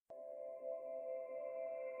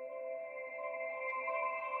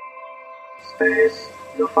Space,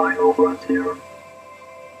 the final frontier.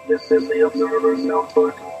 This is the Observer's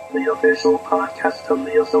Notebook, the official podcast of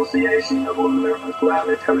the Association of Lunar and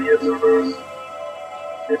Planetary Observers.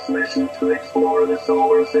 Its mission to explore the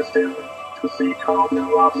solar system, to seek out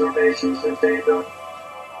new observations and data,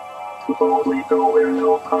 to boldly go where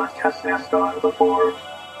no podcast has gone before.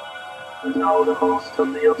 And now the host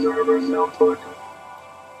of the Observer's Notebook,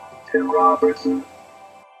 Tim Robertson.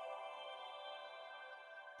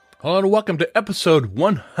 Hello and welcome to episode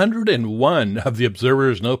 101 of the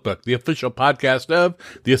Observer's Notebook, the official podcast of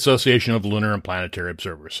the Association of Lunar and Planetary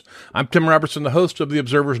Observers. I'm Tim Robertson, the host of the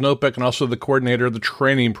Observer's Notebook and also the coordinator of the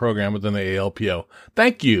training program within the ALPO.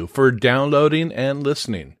 Thank you for downloading and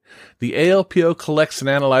listening. The ALPO collects and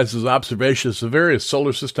analyzes observations of various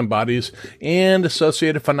solar system bodies and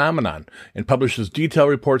associated phenomenon and publishes detailed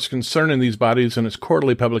reports concerning these bodies in its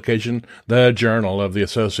quarterly publication, the Journal of the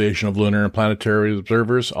Association of Lunar and Planetary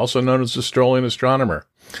Observers, also known as the Strolling Astronomer.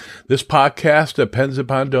 This podcast depends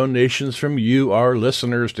upon donations from you, our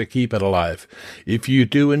listeners, to keep it alive. If you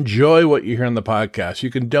do enjoy what you hear on the podcast,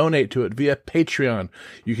 you can donate to it via Patreon.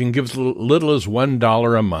 You can give as little as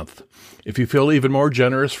 $1 a month. If you feel even more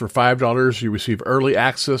generous, for $5, you receive early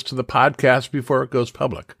access to the podcast before it goes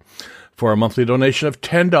public. For a monthly donation of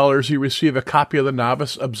 $10, you receive a copy of the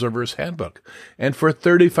Novice Observer's Handbook. And for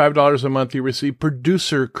 $35 a month, you receive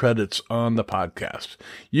producer credits on the podcast.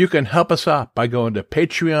 You can help us out by going to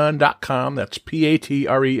patreon.com, that's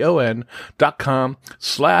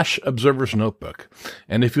patreon.com/Observer's Notebook.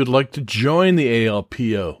 And if you'd like to join the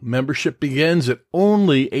ALPO, membership begins at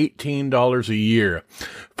only $18 a year.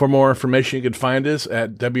 For more information, you can find us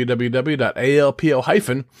at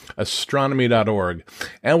www.alpo-astronomy.org.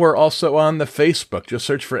 And we're also on the Facebook. Just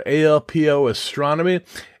search for ALPO Astronomy.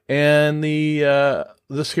 And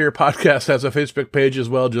this here podcast has a Facebook page as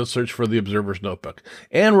well. Just search for the Observer's Notebook.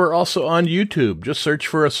 And we're also on YouTube. Just search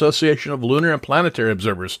for Association of Lunar and Planetary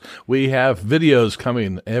Observers. We have videos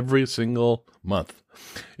coming every single month.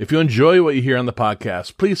 If you enjoy what you hear on the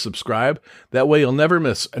podcast, please subscribe. That way you'll never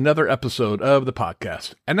miss another episode of the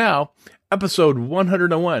podcast. And now, episode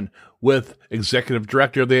 101 with Executive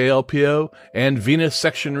Director of the ALPO and Venus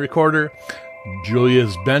Section Recorder,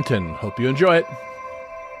 Julius Benton. Hope you enjoy it.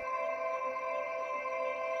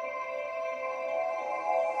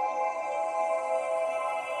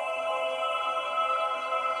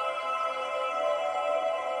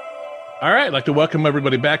 All right, I'd like to welcome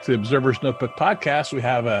everybody back to the Observer's Notebook podcast. We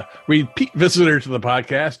have a repeat visitor to the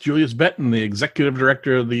podcast, Julius Benton, the Executive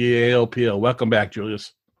Director of the ALPO. Welcome back,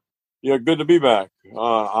 Julius. Yeah, good to be back.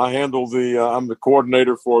 I'm the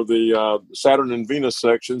coordinator for the Saturn and Venus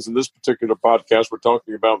sections. In this particular podcast, we're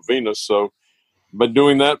talking about Venus. So I've been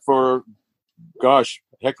doing that for,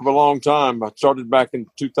 heck of a long time. I started back in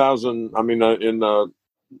 2000.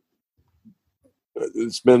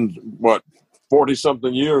 It's been,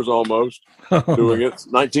 40-something years almost doing it.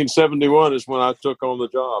 1971 is when I took on the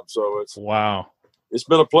job. So it's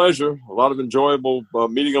been a pleasure. A lot of enjoyable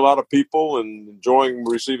meeting a lot of people and enjoying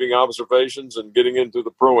receiving observations and getting into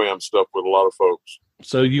the pro-am stuff with a lot of folks.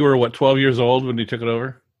 So you were, 12 years old when you took it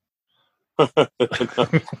over? No,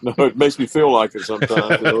 it makes me feel like it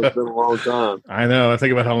sometimes. It's been a long time. I know. I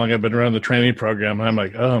think about how long I've been around the training program, and I'm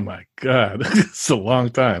like, oh, my God, it's a long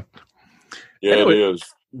time. Yeah, anyway, it is.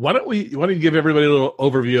 Why don't you give everybody a little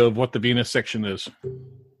overview of what the Venus section is?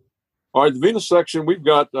 All right, the Venus section, we've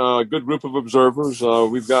got a good group of observers.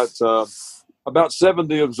 We've got about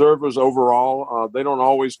 70 observers overall. They don't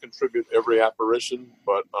always contribute every apparition,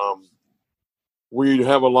 but we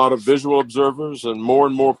have a lot of visual observers, and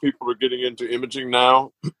more people are getting into imaging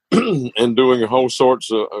now and doing all sorts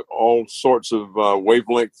of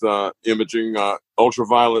wavelength imaging,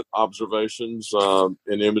 ultraviolet observations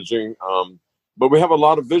in imaging. But we have a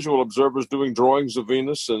lot of visual observers doing drawings of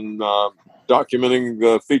Venus and documenting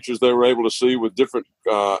the features they were able to see with different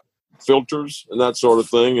filters and that sort of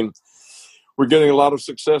thing. And we're getting a lot of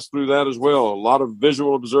success through that as well. A lot of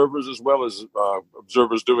visual observers as well as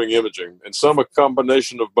observers doing imaging, and some a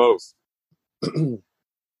combination of both.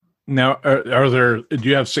 Now, do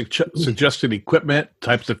you have suggested equipment,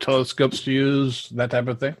 types of telescopes to use, that type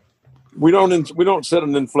of thing? We don't set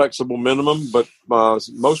an inflexible minimum, but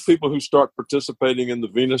most people who start participating in the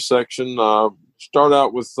Venus section start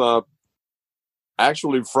out with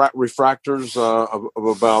actually refractors of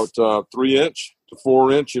about 3-inch to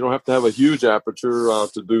 4-inch. You don't have to have a huge aperture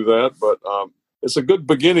to do that, but it's a good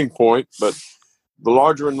beginning point. But the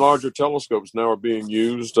larger and larger telescopes now are being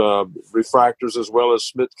used, refractors as well as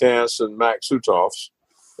Schmidt-Cass and Max-Suttoffs,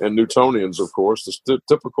 and Newtonians, of course, the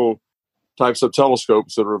typical types of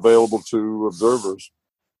telescopes that are available to observers.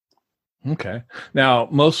 Okay. Now,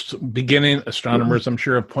 most beginning astronomers, I'm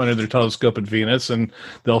sure, have pointed their telescope at Venus, and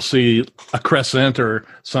they'll see a crescent or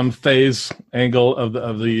some phase angle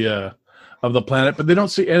of the planet, but they don't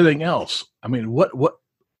see anything else. I mean,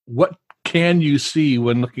 what can you see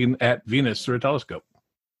when looking at Venus through a telescope?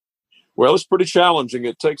 Well, it's pretty challenging.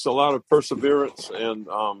 It takes a lot of perseverance and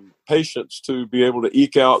patience to be able to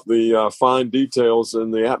eke out the fine details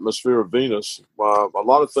in the atmosphere of Venus. A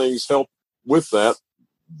lot of things help with that.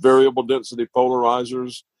 Variable density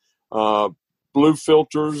polarizers, blue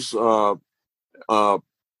filters, color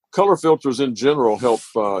filters in general help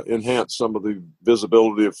enhance some of the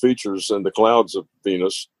visibility of features in the clouds of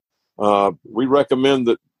Venus. We recommend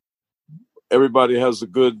that everybody has a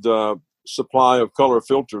good supply of color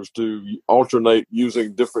filters to alternate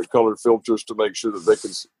using different colored filters to make sure that they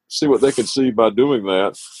can see what they can see by doing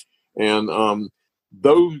that. And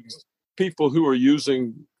those people who are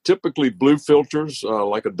using typically blue filters,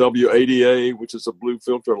 like a W80A, which is a blue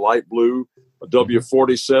filter, light blue, a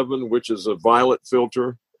W47, which is a violet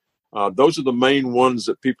filter. Those are the main ones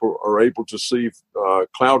that people are able to see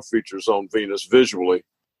cloud features on Venus visually.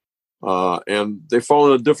 And they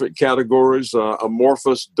fall into different categories.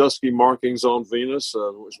 Amorphous dusky markings on Venus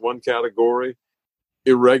is one category.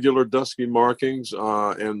 Irregular dusky markings,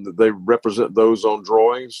 and they represent those on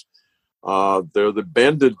drawings. They're the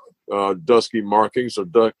banded dusky markings or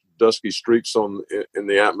dusky streaks in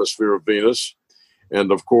the atmosphere of Venus.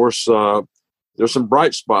 And of course, there's some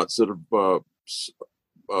bright spots that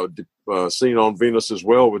are seen on Venus as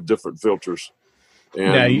well with different filters.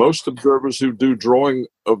 And most observers who do drawing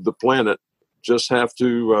of the planet just have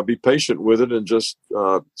to be patient with it and just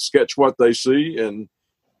sketch what they see and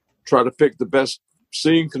try to pick the best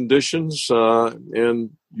seeing conditions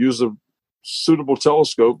and use a suitable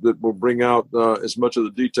telescope that will bring out as much of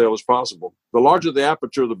the detail as possible. The larger the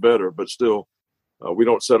aperture, the better, but still, we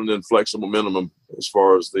don't set an inflexible minimum as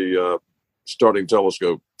far as the starting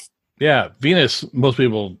telescope. Yeah, Venus, most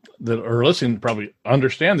people that are listening probably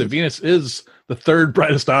understand that Venus is the third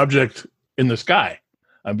brightest object in the sky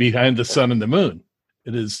behind the sun and the moon.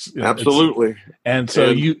 It is. Absolutely.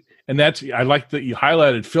 I like that you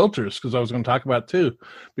highlighted filters, because I was going to talk about too,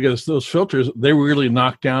 because those filters, they really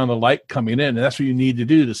knock down the light coming in, and that's what you need to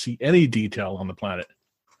do to see any detail on the planet.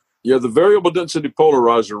 Yeah, the variable density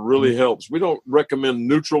polarizer really helps. We don't recommend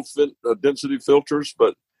neutral density filters,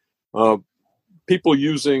 but people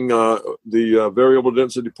using the variable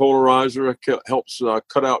density polarizer helps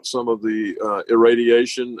cut out some of the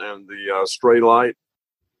irradiation and the stray light.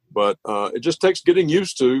 But it just takes getting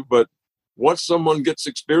used to. But once someone gets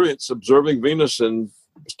experience observing Venus and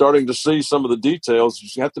starting to see some of the details,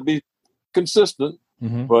 you have to be consistent.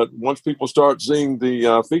 Mm-hmm. But once people start seeing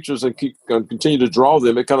the features and continue to draw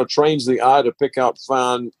them, it kind of trains the eye to pick out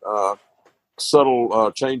fine,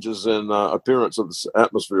 subtle changes in appearance of the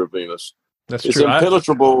atmosphere of Venus. It's true.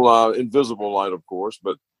 Impenetrable, invisible light, of course,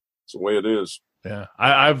 but it's the way it is. Yeah,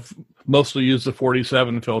 I've mostly used the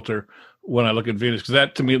 47 filter when I look at Venus, because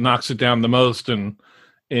that to me knocks it down the most, and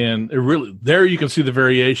it really, there you can see the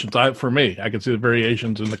variations. For me, I can see the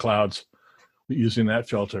variations in the clouds using that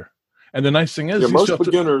filter. And the nice thing is, most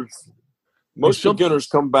beginners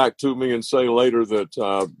come back to me and say later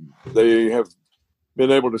that they have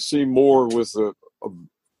been able to see more with a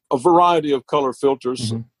variety of color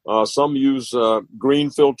filters. Mm-hmm. Some use green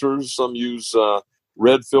filters, some use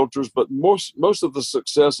red filters, but most of the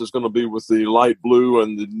success is going to be with the light blue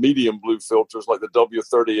and the medium blue filters, like the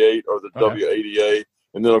W38 or the W80A,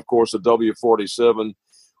 and then of course the W47,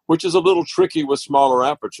 which is a little tricky with smaller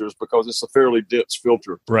apertures because it's a fairly dense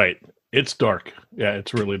filter. Right. It's dark. Yeah,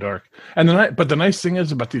 it's really dark. And but the nice thing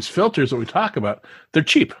is about these filters that we talk about, they're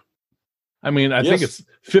cheap. I mean, I think it's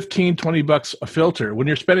 $15-$20 a filter. When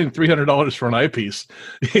you're spending $300 for an eyepiece,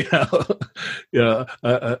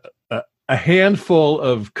 a handful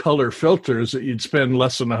of color filters that you'd spend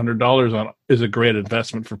less than $100 on is a great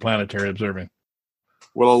investment for planetary observing.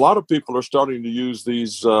 Well, a lot of people are starting to use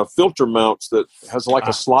these filter mounts that has like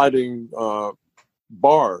a sliding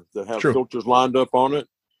bar that have filters lined up on it.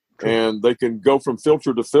 And they can go from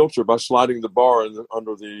filter to filter by sliding the bar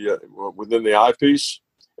within the eyepiece.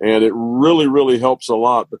 And it really, really helps a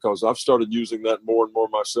lot, because I've started using that more and more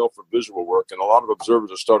myself for visual work. And a lot of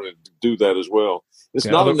observers are starting to do that as well. It's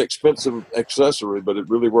not an expensive accessory, but it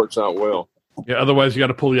really works out well. Yeah, otherwise you got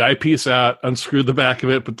to pull the eyepiece out, unscrew the back of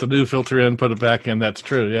it, put the new filter in, put it back in. That's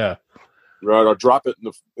true, yeah. Right, or drop it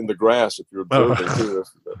in the grass if you're observing too.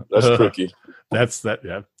 That's tricky.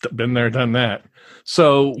 Yeah, been there, done that.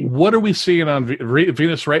 So what are we seeing on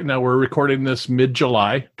Venus right now? We're recording this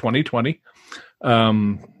mid-July 2020.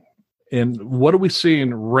 And what are we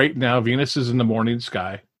seeing right now? Venus is in the morning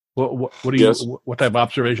sky. What type of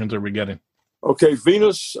observations are we getting? Okay,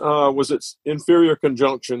 Venus was its inferior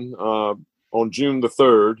conjunction on June the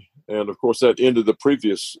 3rd, and of course that ended the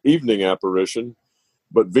previous evening apparition.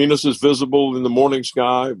 But Venus is visible in the morning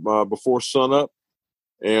sky before sunup,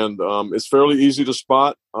 and it's fairly easy to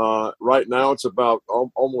spot. Right now, it's about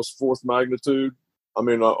almost fourth magnitude. I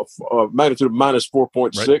mean, magnitude of minus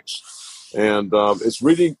 4.6, right. And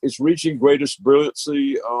it's reaching greatest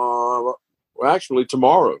brilliancy actually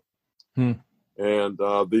tomorrow. And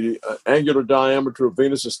the angular diameter of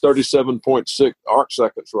Venus is 37.6 arc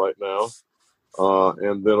seconds right now.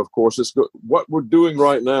 And then, of course, what we're doing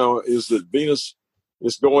right now is that Venus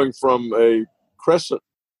is going from a crescent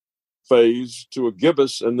phase to a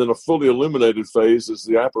gibbous and then a fully illuminated phase as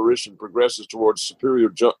the apparition progresses towards superior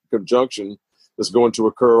conjunction that's going to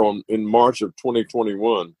occur in March of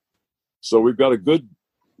 2021. So we've got a good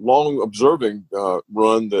long observing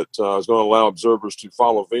run that is going to allow observers to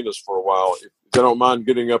follow Venus for a while if they don't mind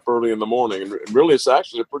getting up early in the morning. And really, it's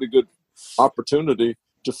actually a pretty good opportunity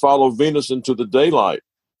to follow Venus into the daylight.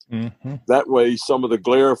 Mm-hmm. That way, some of the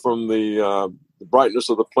glare from the brightness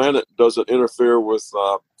of the planet doesn't interfere with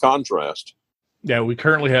contrast. Yeah, we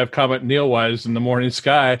currently have Comet Neowise in the morning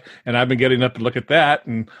sky, and I've been getting up to look at that,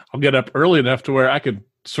 and I'll get up early enough to where I could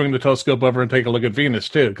swing the telescope over and take a look at Venus,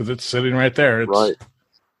 too, because it's sitting right there. Right.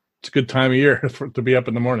 It's a good time of year to be up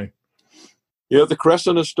in the morning. Yeah, the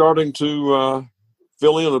crescent is starting to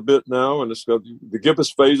fill in a bit now, and the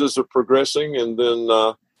gibbous phases are progressing, and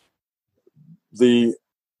then the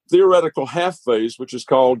theoretical half phase, which is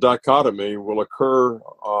called dichotomy, will occur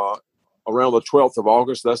around the 12th of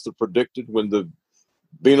August. That's the predicted, when the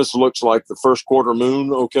Venus looks like the first quarter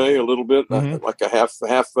moon, a little bit, like a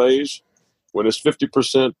half phase, when it's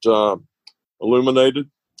 50%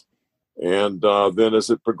 illuminated. And then as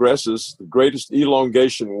it progresses, the greatest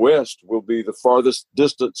elongation west will be the farthest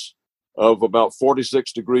distance of about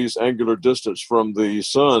 46 degrees angular distance from the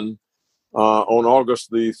sun on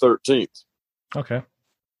August the 13th. Okay.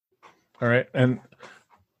 All right. And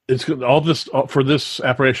it's all this for this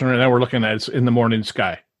apparition right now we're looking at, it's in the morning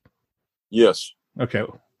sky. Yes. Okay.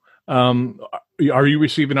 Are you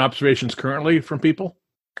receiving observations currently from people?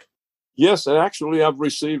 Yes, and actually I've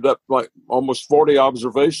received up like almost 40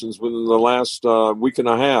 observations within the last week and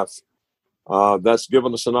a half. That's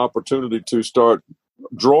given us an opportunity to start.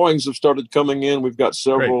 Drawings have started coming in. We've got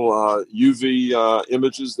several UV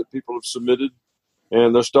images that people have submitted,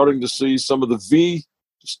 and they're starting to see some of the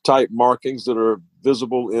V-type markings that are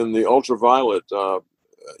visible in the ultraviolet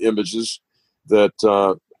images that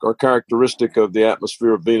are characteristic of the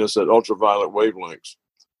atmosphere of Venus at ultraviolet wavelengths.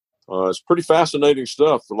 It's pretty fascinating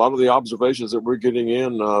stuff. A lot of the observations that we're getting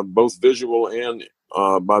in, both visual and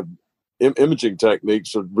by imaging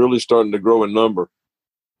techniques, are really starting to grow in number.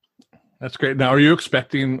 That's great. Now, what are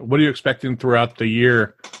you expecting throughout the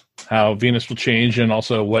year, how Venus will change, and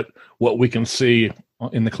also what we can see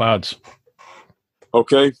in the clouds?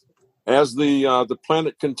 Okay. As the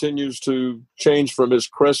planet continues to change from its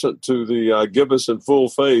crescent to the gibbous and full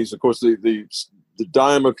phase, of course, the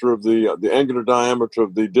diameter of the angular diameter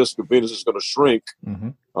of the disk of Venus is going to shrink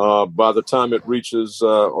by the time it reaches,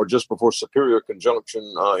 or just before superior conjunction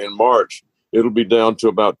in March, it'll be down to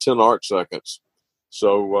about 10 arc seconds.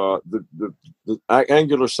 So the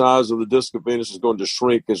angular size of the disk of Venus is going to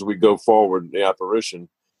shrink as we go forward in the apparition.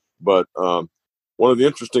 But one of the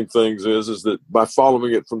interesting things is that by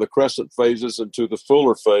following it from the crescent phases into the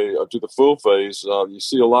full phase, you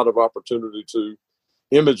see a lot of opportunity to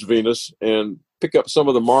image Venus and pick up some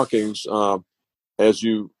of the markings.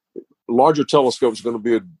 Larger telescopes are going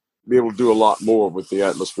to be able to do a lot more with the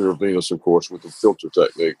atmosphere of Venus, of course, with the filter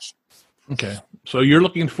techniques. Okay, so you're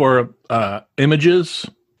looking for images,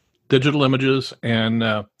 digital images,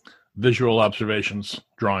 and visual observations,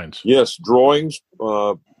 drawings. Yes, drawings.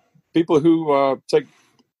 People who are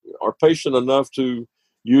patient enough to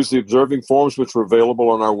use the observing forms, which are available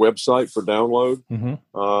on our website for download,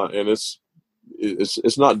 and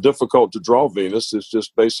it's not difficult to draw Venus. It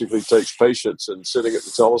just basically takes patience and sitting at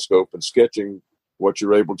the telescope and sketching what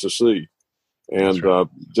you're able to see. And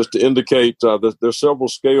just to indicate that there's several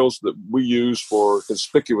scales that we use for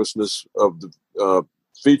conspicuousness of the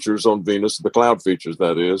features on Venus, the cloud features,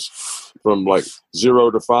 that is, from like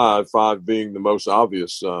 0 to 5, 5 being the most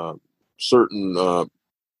obvious, certain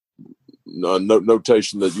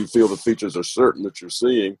notation that you feel the features are certain that you're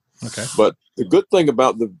seeing. Okay. But the good thing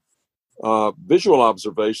about the visual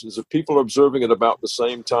observations, if people are observing at about the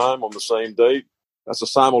same time on the same date, that's a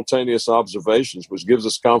simultaneous observations, which gives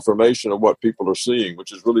us confirmation of what people are seeing,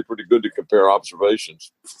 which is really pretty good to compare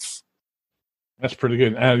observations. That's pretty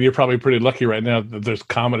good. You're probably pretty lucky right now that there's a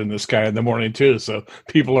comet in the sky in the morning too. So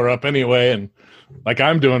people are up anyway, and like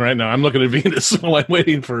I'm doing right now, I'm looking at Venus while I'm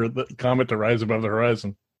waiting for the comet to rise above the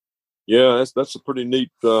horizon. Yeah, that's a pretty neat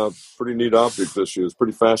object this year. It's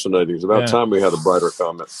pretty fascinating. It's about time we had a brighter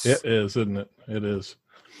comet. It is, isn't it? It is.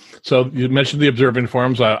 So you mentioned the observing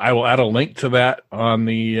forums. I will add a link to that on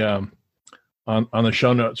the on the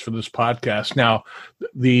show notes for this podcast. Now,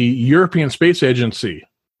 the European Space Agency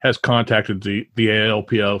has contacted the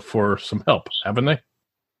ALPO for some help, haven't they?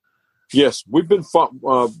 Yes, we've been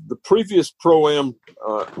the previous Pro-Am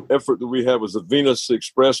effort that we had was the Venus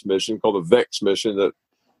Express mission called the VEX mission that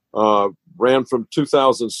ran from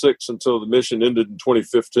 2006 until the mission ended in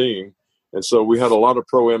 2015. And so we had a lot of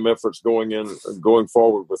Pro-Am efforts going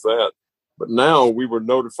forward with that. But now we were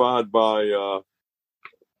notified by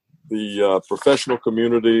the professional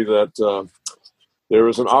community that there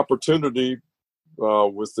is an opportunity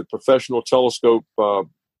with the Professional Telescope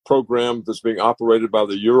program that's being operated by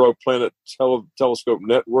the Europlanet Telescope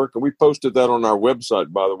Network. And we posted that on our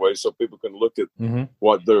website, by the way, so people can look at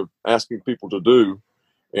what they're asking people to do.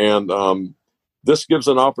 And this gives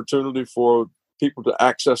an opportunity for people to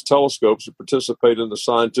access telescopes and participate in the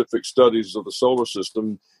scientific studies of the solar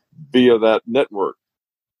system via that network.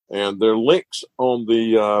 And there are links on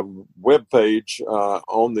the web page,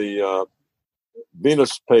 on the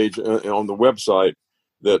Venus page on the website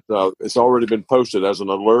that it's already been posted as an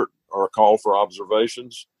alert or a call for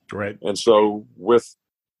observations. Right. And so with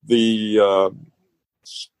the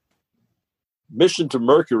mission to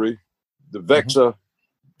Mercury, the VEXA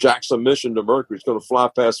JAXA mission to Mercury is going to fly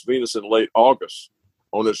past Venus in late August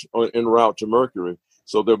en route to Mercury.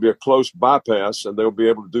 So there'll be a close bypass, and they'll be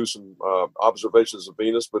able to do some observations of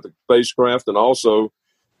Venus with the spacecraft. And also,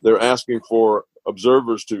 they're asking for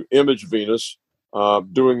observers to image Venus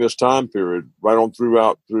during this time period, right on through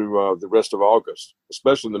the rest of August,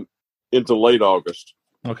 especially into late August.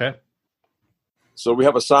 Okay. So we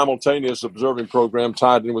have a simultaneous observing program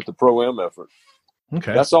tied in with the Pro-Am effort.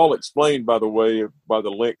 Okay. That's all explained, by the way, by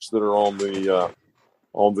the links that are on the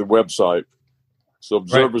website. So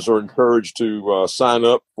observers are encouraged to sign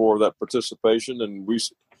up for that participation, and we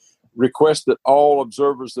request that all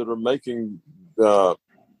observers that are making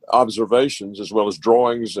observations, as well as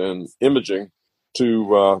drawings and imaging,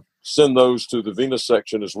 to send those to the Venus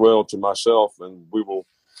section as well, to myself, and we will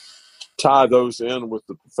tie those in with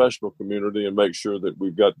the professional community and make sure that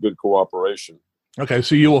we've got good cooperation. Okay,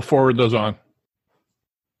 so you will forward those on.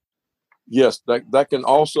 Yes, that can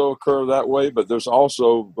also occur that way, but there's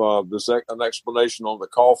also an explanation on the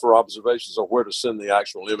call for observations of where to send the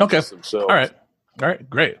actual images themselves. All right,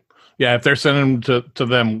 great. Yeah, if they're sending them to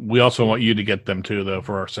them, we also want you to get them too, though,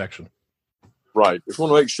 for our section. Right. Just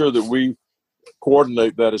want to make sure that we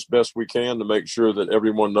coordinate that as best we can to make sure that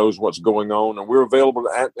everyone knows what's going on. And we're available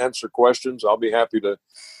to answer questions. I'll be happy to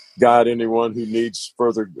guide anyone who needs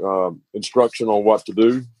further instruction on what to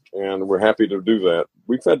do, and we're happy to do that.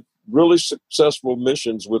 We've had really successful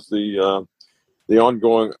missions with the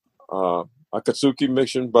ongoing Akatsuki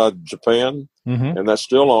mission by Japan, and that's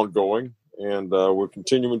still ongoing. And we're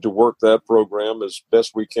continuing to work that program as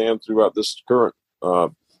best we can throughout this current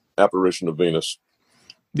apparition of Venus.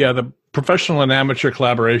 Yeah, the professional and amateur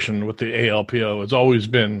collaboration with the ALPO has always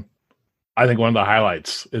been, I think, one of the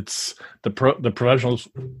highlights. It's the professionals,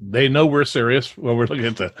 they know we're serious when we're looking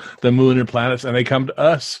at the moon and planets, and they come to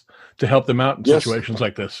us to help them out in situations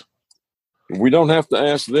like this. We don't have to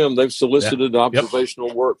ask them. They've solicited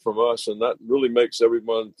observational work from us, and that really makes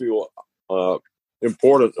everyone feel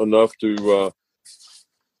important enough to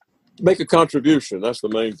make a contribution. That's the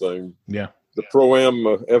main thing. Yeah. The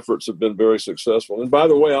Pro-Am efforts have been very successful. And by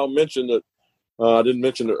the way, I'll mention that I didn't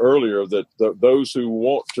mention it earlier, that those who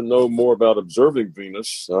want to know more about observing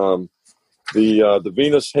Venus, the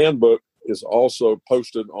Venus Handbook is also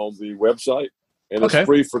posted on the website, and it's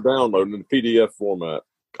free for download in PDF format.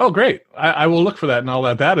 Oh, great. I will look for that and I'll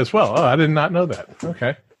add that as well. Oh, I did not know that.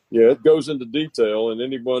 Okay. Yeah, it goes into detail, and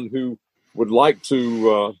anyone who would like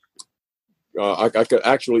to, I could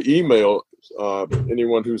actually email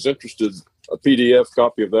anyone who's interested a PDF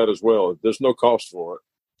copy of that as well. There's no cost for it.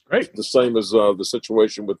 Great. The same as the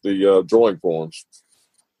situation with the drawing forms.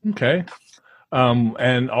 Okay.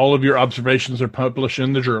 And all of your observations are published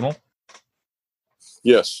in the journal?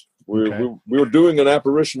 Yes. We're doing an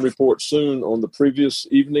apparition report soon on the previous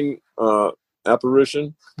evening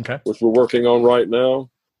apparition, which we're working on right now.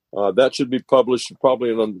 That should be published probably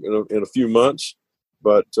in a few months.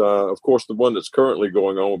 But, of course, the one that's currently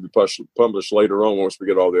going on will be published later on once we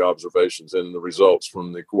get all the observations and the results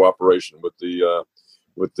from the cooperation with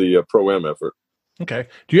the Pro-Am effort. Okay.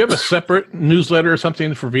 Do you have a separate newsletter or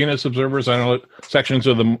something for Venus observers? I know sections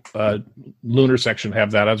of the lunar section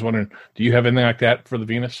have that. I was wondering, do you have anything like that for the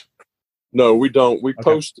Venus? No, we don't. We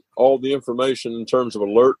post all the information in terms of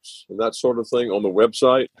alerts and that sort of thing on the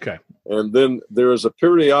website. Okay. And then there is a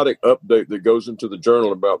periodic update that goes into the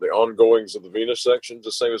journal about the ongoings of the Venus section,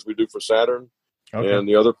 the same as we do for Saturn and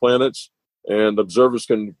the other planets. And observers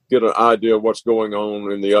can get an idea of what's going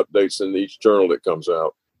on in the updates in each journal that comes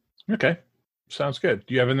out. Okay. Sounds good.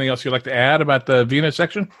 Do you have anything else you'd like to add about the Venus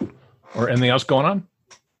section or anything else going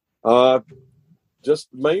on? Just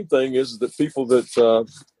the main thing is that people that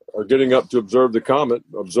are getting up to observe the comet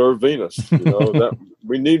observe Venus. That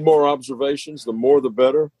we need more observations. The more, the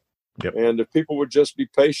better. Yep. And if people would just be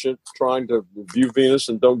patient trying to view Venus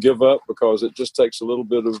and don't give up, because it just takes a little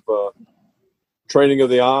bit of training of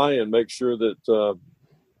the eye, and make sure that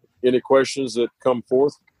any questions that come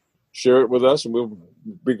forth, share it with us, and we'll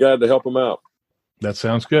be glad to help them out. That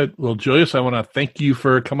sounds good. Well, Julius, I want to thank you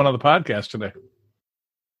for coming on the podcast today.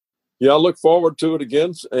 Yeah, I look forward to it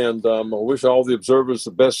again, and I wish all the observers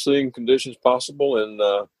the best seeing conditions possible, and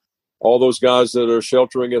all those guys that are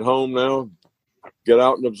sheltering at home now, get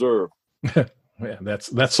out and observe. Yeah,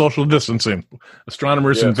 that's social distancing.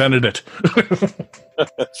 Astronomers invented it.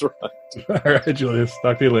 That's right. All right, Julius.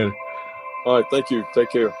 Talk to you later. All right, thank you.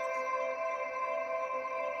 Take care.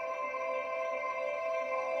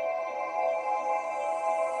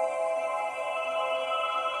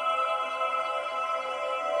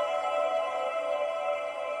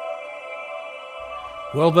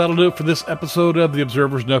 Well, that'll do it for this episode of the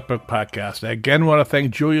Observer's Notebook podcast. I again want to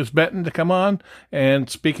thank Julius Benton to come on and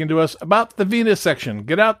speaking to us about the Venus section.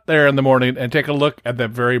 Get out there in the morning and take a look at that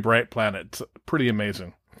very bright planet. It's pretty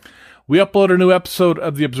amazing. We upload a new episode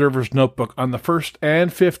of the Observer's Notebook on the 1st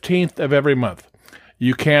and 15th of every month.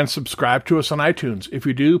 You can subscribe to us on iTunes. If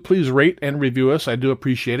you do, please rate and review us. I do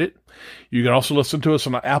appreciate it. You can also listen to us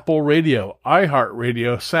on Apple Radio,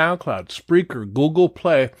 iHeartRadio, SoundCloud, Spreaker, Google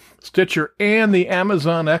Play, Stitcher, and the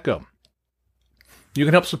Amazon Echo. You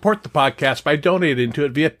can help support the podcast by donating to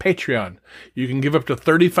it via Patreon. You can give up to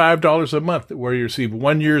 $35 a month, where you receive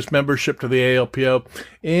 1 year's membership to the ALPO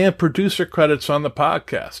and producer credits on the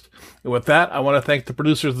podcast. And with that, I want to thank the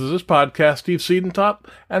producers of this podcast, Steve Siedentop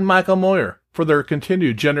and Michael Moyer, for their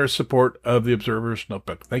continued generous support of the Observer's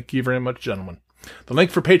Notebook. Thank you very much, gentlemen. The link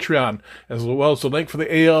for Patreon, as well as the link for the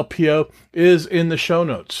ALPO, is in the show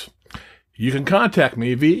notes. You can contact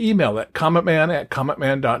me via email at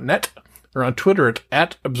cometman@cometman.net or on Twitter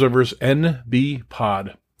at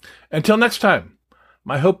ObserversNBPod. Until next time,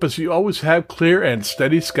 my hope is you always have clear and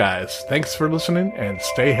steady skies. Thanks for listening, and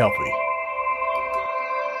stay healthy.